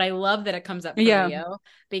 but I love that it comes up for Leo,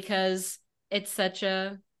 because it's such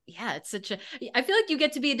a I feel like you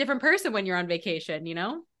get to be a different person when you're on vacation, you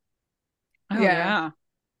know? Oh, yeah.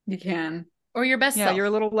 You can. Or your best self. You're a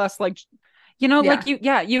little less like, you know, like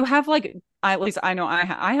you have like, at least I know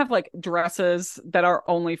I have like dresses that are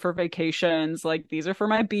only for vacations. Like these are for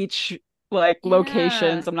my beach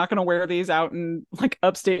locations. I'm not going to wear these out in like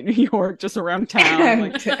upstate New York, just around town.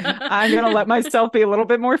 Like, I'm going to let myself be a little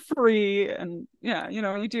bit more free. And you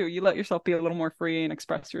know, you let yourself be a little more free and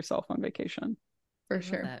express yourself on vacation. For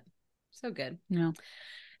sure. So good. Yeah.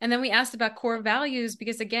 And then we asked about core values,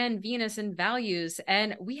 because again, Venus and values,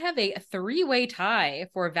 and we have a 3-way tie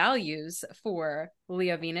for values for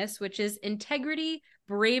Leo Venus, which is integrity,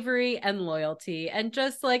 bravery, and loyalty. And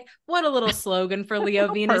just like, what a little slogan for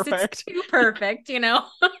Leo Venus. It's too perfect, you know?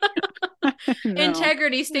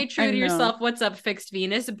 Integrity, stay true to yourself. What's up, fixed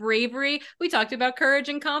Venus? Bravery, we talked about courage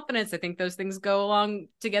and confidence. I think those things go along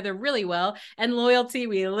together really well. And loyalty,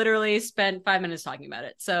 we literally spent 5 minutes talking about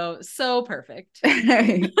it. So perfect.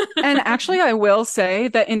 And actually, I will say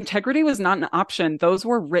that integrity was not an option. Those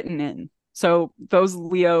were written in. So those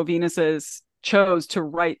Leo Venuses chose to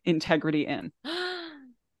write integrity in.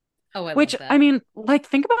 Which, I mean, like,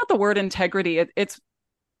 think about the word integrity. It's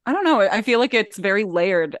I don't know. I feel like it's very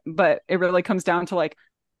layered, but it really comes down to like,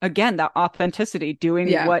 again, that authenticity,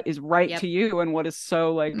 doing what is right to you and what is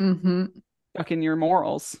so like stuck in your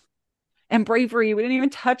morals. And bravery, we didn't even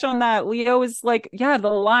touch on that. Leo is like, the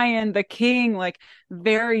lion, the king, like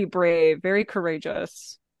very brave, very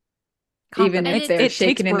courageous. Even if they're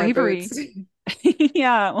shaking in their boots.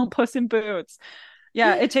 Well, Puss in Boots.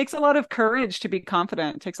 Yeah, it takes a lot of courage to be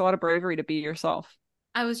confident. It takes a lot of bravery to be yourself.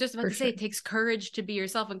 I was just about to say, it takes courage to be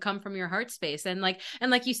yourself and come from your heart space. And like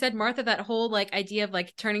you said, Martha, that whole like idea of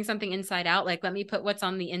like turning something inside out, like, let me put what's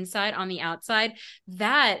on the inside on the outside.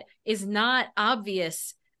 That is not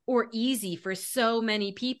obvious or easy for so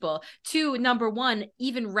many people to, number one,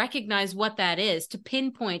 even recognize what that is, to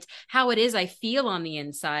pinpoint how it is I feel on the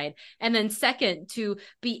inside. And then second, to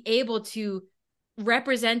be able to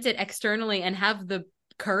represent it externally and have the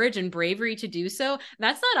courage and bravery to do so.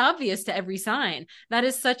 That's not obvious to every sign. That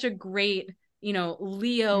is such a great, you know,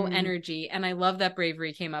 Leo energy. And I love that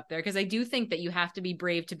bravery came up there, because I do think that you have to be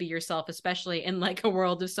brave to be yourself, especially in like a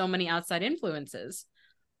world of so many outside influences.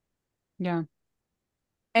 Yeah.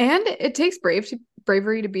 And it takes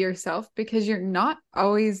bravery to be yourself, because you're not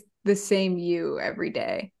always the same you every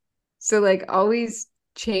day. So like always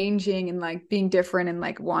changing and like being different and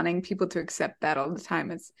like wanting people to accept that all the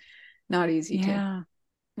time. It's not easy to.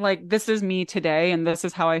 Like, this is me today, and this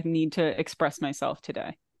is how I need to express myself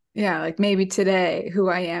today. Yeah, like maybe today who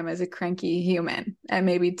I am as a cranky human, and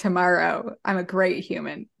maybe tomorrow I'm a great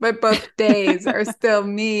human, but both days are still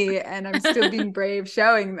me, and I'm still being brave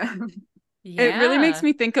showing them. It really makes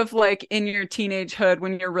me think of like in your teenagehood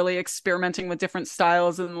when you're really experimenting with different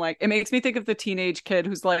styles, and like it makes me think of the teenage kid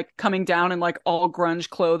who's like coming down in like all grunge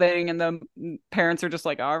clothing, and the parents are just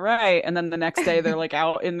like, all right, and then the next day they're like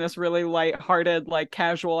out in this really lighthearted like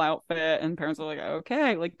casual outfit, and parents are like,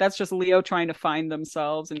 okay, like that's just Leo trying to find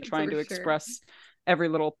themselves and trying to express every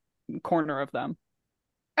little corner of them.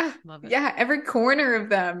 Love it. Yeah, every corner of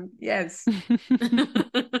them. Yes.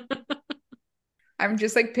 I'm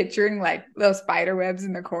just like picturing like little spider webs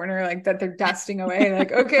in the corner, like that they're dusting away.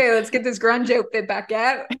 Like, okay, let's get this grunge outfit back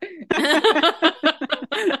out.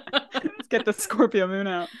 Let's get the Scorpio moon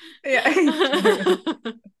out. Yeah.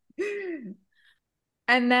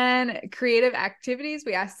 And then creative activities.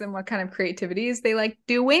 We asked them what kind of creativities they like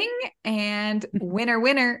doing, and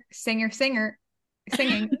winner, singer,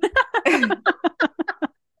 singing.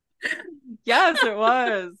 Yes, it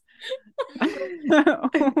was.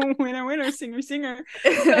 winner, singer.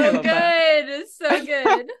 So good. So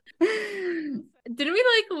good. Didn't we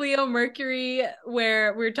like Leo Mercury,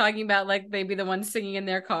 where we were talking about like maybe the one singing in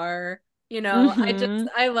their car? You know,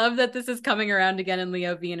 I love that this is coming around again in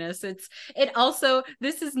Leo Venus. It also,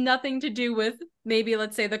 this is nothing to do with maybe,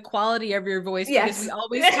 let's say, the quality of your voice, because we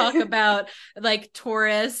always talk about like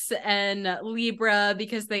Taurus and Libra,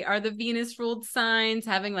 because they are the Venus ruled signs,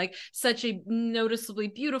 having like such a noticeably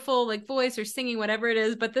beautiful like voice or singing, whatever it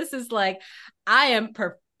is. But this is like, I am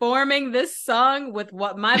performing this song with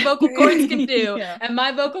what my vocal cords can do. And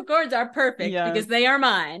my vocal cords are perfect because they are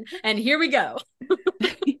mine. And here we go.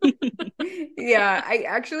 Yeah, I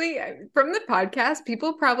actually, from the podcast,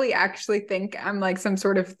 people probably actually think I'm like some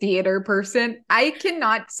sort of theater person. I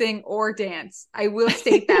cannot sing or dance. I will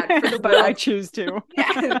state that for the but I choose to.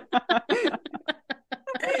 Yeah.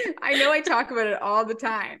 I know I talk about it all the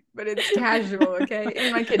time, but it's casual, okay?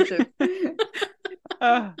 In my kitchen.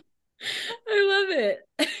 I love it.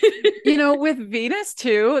 You know, with Venus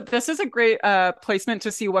too, this is a great placement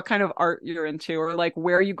to see what kind of art you're into, or like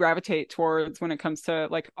where you gravitate towards when it comes to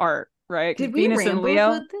like art, right? Did we Venus and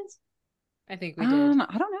Leo. With this? I think we did.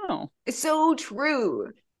 I don't know. It's so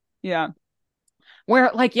true. Yeah.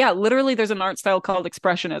 Where like, yeah, literally there's an art style called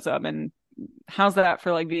expressionism, and how's that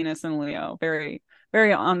for like Venus and Leo? Very,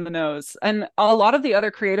 very on the nose. And a lot of the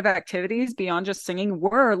other creative activities beyond just singing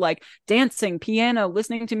were like dancing, piano,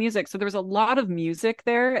 listening to music. So there was a lot of music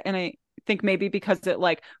there. And I think maybe because it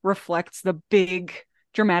like reflects the big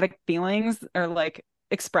dramatic feelings or like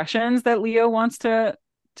expressions that Leo wants to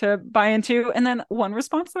buy into. And then one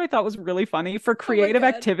response that I thought was really funny for creative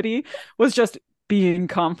activity was just being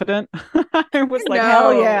confident. I was like,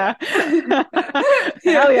 hell yeah.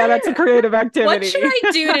 Hell yeah, that's a creative activity. What should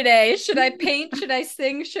I do today? Should I paint? Should I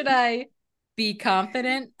sing? Should I be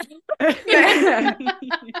confident?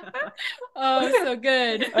 Oh, so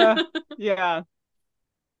good. Yeah.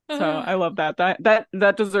 So I love that.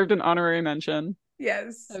 That deserved an honorary mention.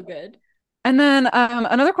 Yes. So good. And then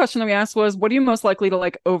another question that we asked was, what are you most likely to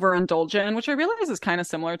like overindulge in? Which I realize is kind of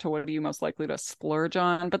similar to what are you most likely to splurge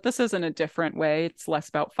on, but this is in a different way. It's less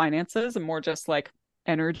about finances and more just like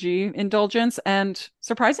energy indulgence. And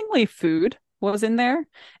surprisingly, food was in there.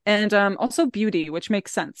 And also beauty, which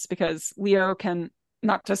makes sense because Leo can,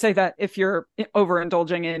 not to say that if you're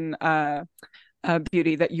overindulging in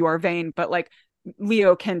beauty that you are vain, but like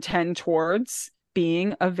Leo can tend towards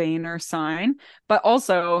being a vainer sign, but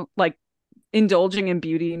also like indulging in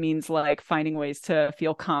beauty means like finding ways to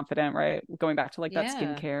feel confident, right? Going back to like that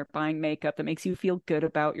skincare, buying makeup that makes you feel good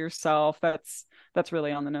about yourself. That's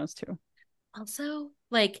really on the nose too. Also,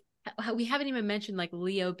 like we haven't even mentioned like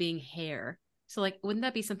Leo being hair. So like, wouldn't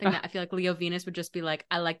that be something that I feel like Leo Venus would just be like,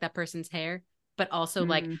 I like that person's hair, but also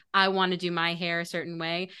like, I want to do my hair a certain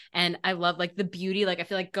way. And I love like the beauty. Like, I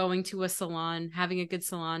feel like going to a salon, having a good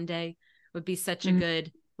salon day would be such a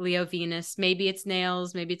good Leo Venus. Maybe it's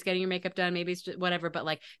nails, maybe it's getting your makeup done, maybe it's just whatever, but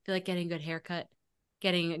like I feel like getting a good haircut,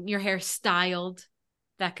 getting your hair styled,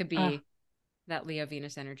 that could be that Leo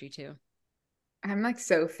Venus energy too. I'm like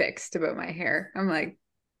so fixed about my hair. I'm like,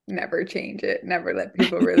 never change it, never let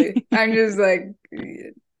people really I'm just like,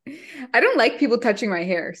 I don't like people touching my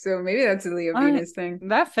hair, so maybe that's a Leo Venus thing.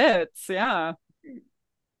 That fits. Yeah,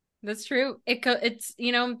 that's true. It's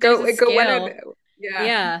you know,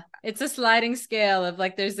 yeah, it's a sliding scale of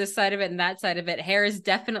like there's this side of it and that side of it. Hair is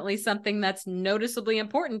definitely something that's noticeably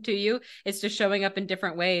important to you. It's just showing up in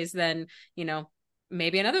different ways than, you know,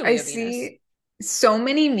 maybe another Leo I Venus. see so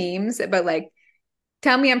many memes about like,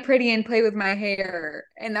 tell me I'm pretty and play with my hair.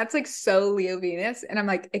 And that's like so Leo Venus. And I'm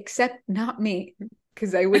like, except not me.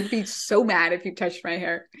 Because I would be so mad if you touched my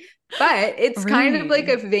hair. But it's kind of like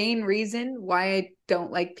a vain reason why I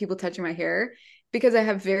don't like people touching my hair. Because I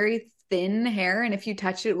have very thin hair. And if you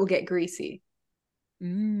touch it, it will get greasy. So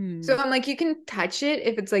I'm like, you can touch it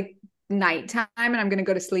if it's like nighttime and I'm going to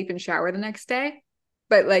go to sleep and shower the next day.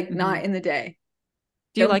 But like not in the day.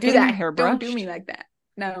 Do you like getting your hair brushed? Don't do me like that.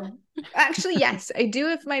 No. Actually, yes, I do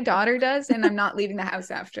if my daughter does, and I'm not leaving the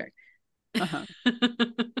house after.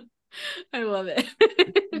 I love it.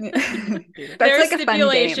 That's there are like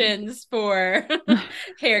stipulations for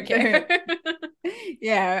hair care.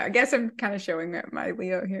 Yeah, I guess I'm kind of showing my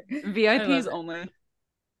Leo here. VIPs only.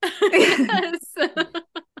 Yes.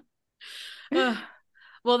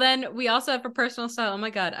 Well, then we also have for personal style. Oh my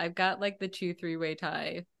God, I've got like the 2 3-way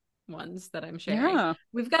tie ones that I'm sharing. Yeah.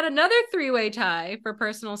 We've got another 3-way tie for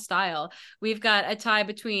personal style. We've got a tie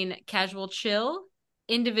between casual chill,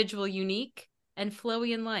 individual unique, and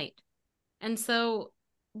flowy and light. And so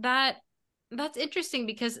that's interesting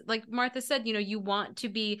because like Martha said, you know, you want to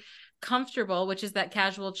be comfortable, which is that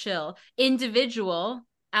casual chill, individual,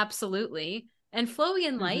 absolutely, and flowy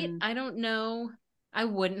and light. I don't know. I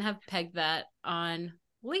wouldn't have pegged that on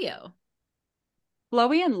Leo.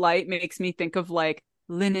 Flowy and light makes me think of like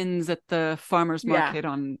linens at the farmer's market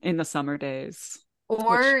in the summer days.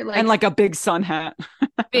 Or like, and like a big sun hat.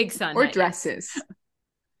 Big sun or hat, dresses.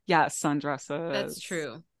 Yeah, sundresses. That's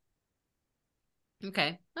true.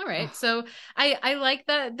 Okay. All right. So I like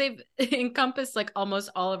that they've encompassed like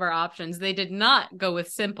almost all of our options. They did not go with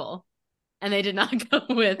simple and they did not go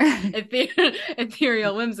with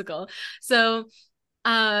ethereal whimsical. So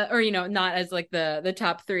or you know, not as like the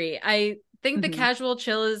top 3. I think the casual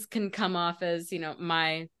chills can come off as, you know,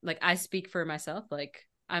 my, like, I speak for myself, like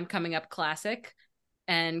I'm coming up classic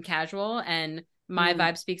and casual, and my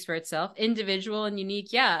vibe speaks for itself. Individual and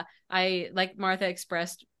unique. Yeah. I, like Martha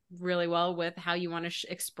expressed really well with how you want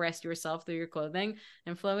to express yourself through your clothing,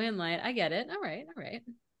 and flowy and light. I get it. All right.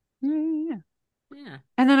 Yeah.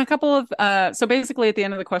 And then a couple of so basically at the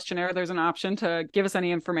end of the questionnaire, there's an option to give us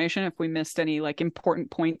any information if we missed any like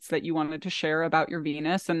important points that you wanted to share about your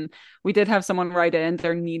Venus. And we did have someone write in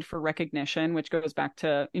their need for recognition, which goes back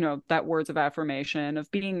to, you know, that words of affirmation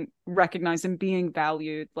of being recognized and being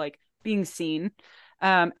valued, like being seen.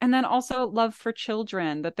 And then also love for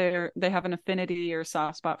children, that they have an affinity or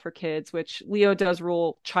soft spot for kids, which Leo does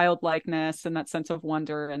rule childlikeness and that sense of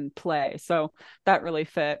wonder and play. So that really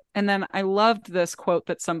fit. And then I loved this quote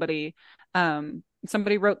that somebody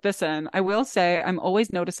wrote this in. I will say I'm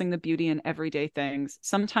always noticing the beauty in everyday things.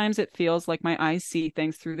 Sometimes it feels like my eyes see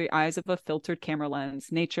things through the eyes of a filtered camera lens.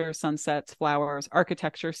 Nature, sunsets, flowers,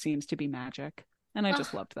 architecture seems to be magic. And I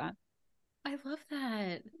just loved that. I love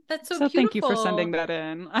that. That's so beautiful. Thank you for sending that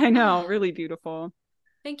in. I know, really beautiful.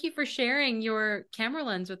 Thank you for sharing your camera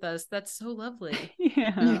lens with us. That's so lovely.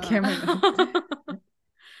 Your camera lens.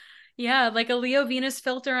 Yeah, like a Leo Venus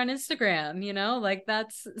filter on Instagram, you know, like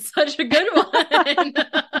that's such a good one.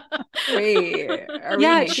 Wait,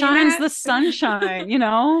 it shines the sunshine, you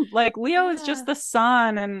know, like Leo is just the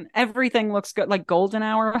sun and everything looks good. Like golden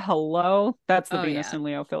hour, hello. That's the Venus and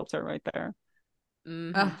Leo filter right there.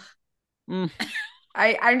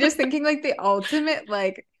 I'm just thinking like the ultimate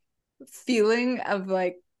like feeling of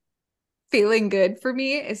like feeling good for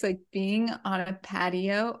me is like being on a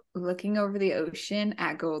patio looking over the ocean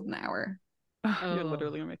at golden hour. You're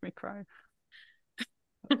literally gonna make me cry.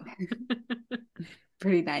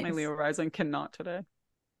 Pretty nice. My Leo rising cannot today.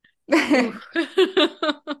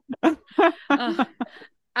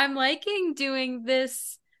 I'm liking doing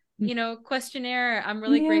this, you know, questionnaire. I'm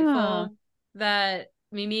really grateful that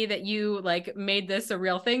Mimi, that you like made this a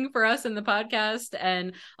real thing for us in the podcast,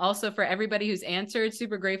 and also for everybody who's answered.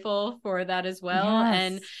 Super grateful for that as well.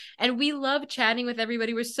 And we love chatting with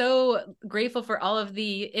everybody. We're so grateful for all of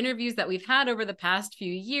the interviews that we've had over the past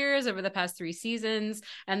few years, over the past 3 seasons.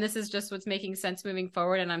 And this is just what's making sense moving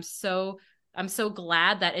forward. And I'm so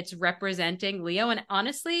glad that it's representing Leo. And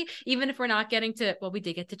honestly, even if we're not getting to, well, we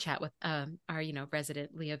did get to chat with our, you know,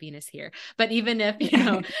 resident Leo Venus here, but even if, you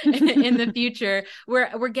know, in the future,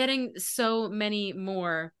 we're getting so many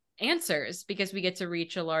more answers because we get to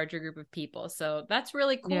reach a larger group of people. So that's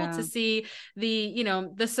really cool to see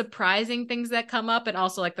the surprising things that come up, and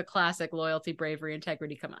also like the classic loyalty, bravery,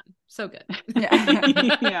 integrity come on. So good.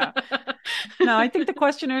 Yeah. No, I think the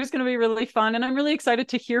questionnaire is going to be really fun, and I'm really excited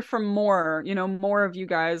to hear from more of you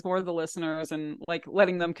guys, more of the listeners, and like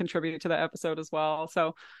letting them contribute to the episode as well.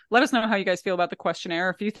 So let us know how you guys feel about the questionnaire.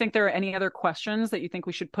 If you think there are any other questions that you think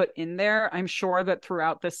we should put in there, I'm sure that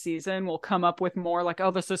throughout this season we'll come up with more like,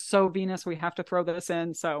 oh, this is so Venus, we have to throw this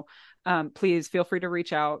in. So please feel free to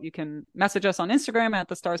reach out. You can message us on Instagram at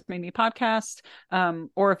The Stars Made Me Podcast,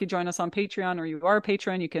 or if you join us on Patreon, or you are a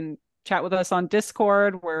patron, you can chat with us on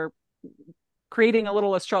Discord. We're creating a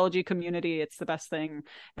little astrology community. It's the best thing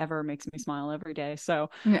ever. Makes me smile every day. So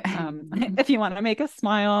if you want to make us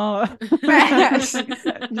smile,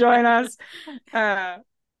 join us.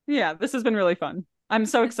 This has been really fun. I'm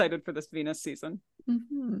so excited for this Venus season.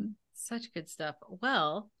 Such good stuff.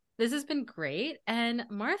 Well, this has been great. And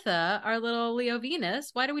Martha, our little Leo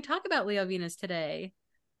Venus, why do we talk about Leo Venus today?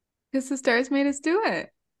 Because the stars made us do it.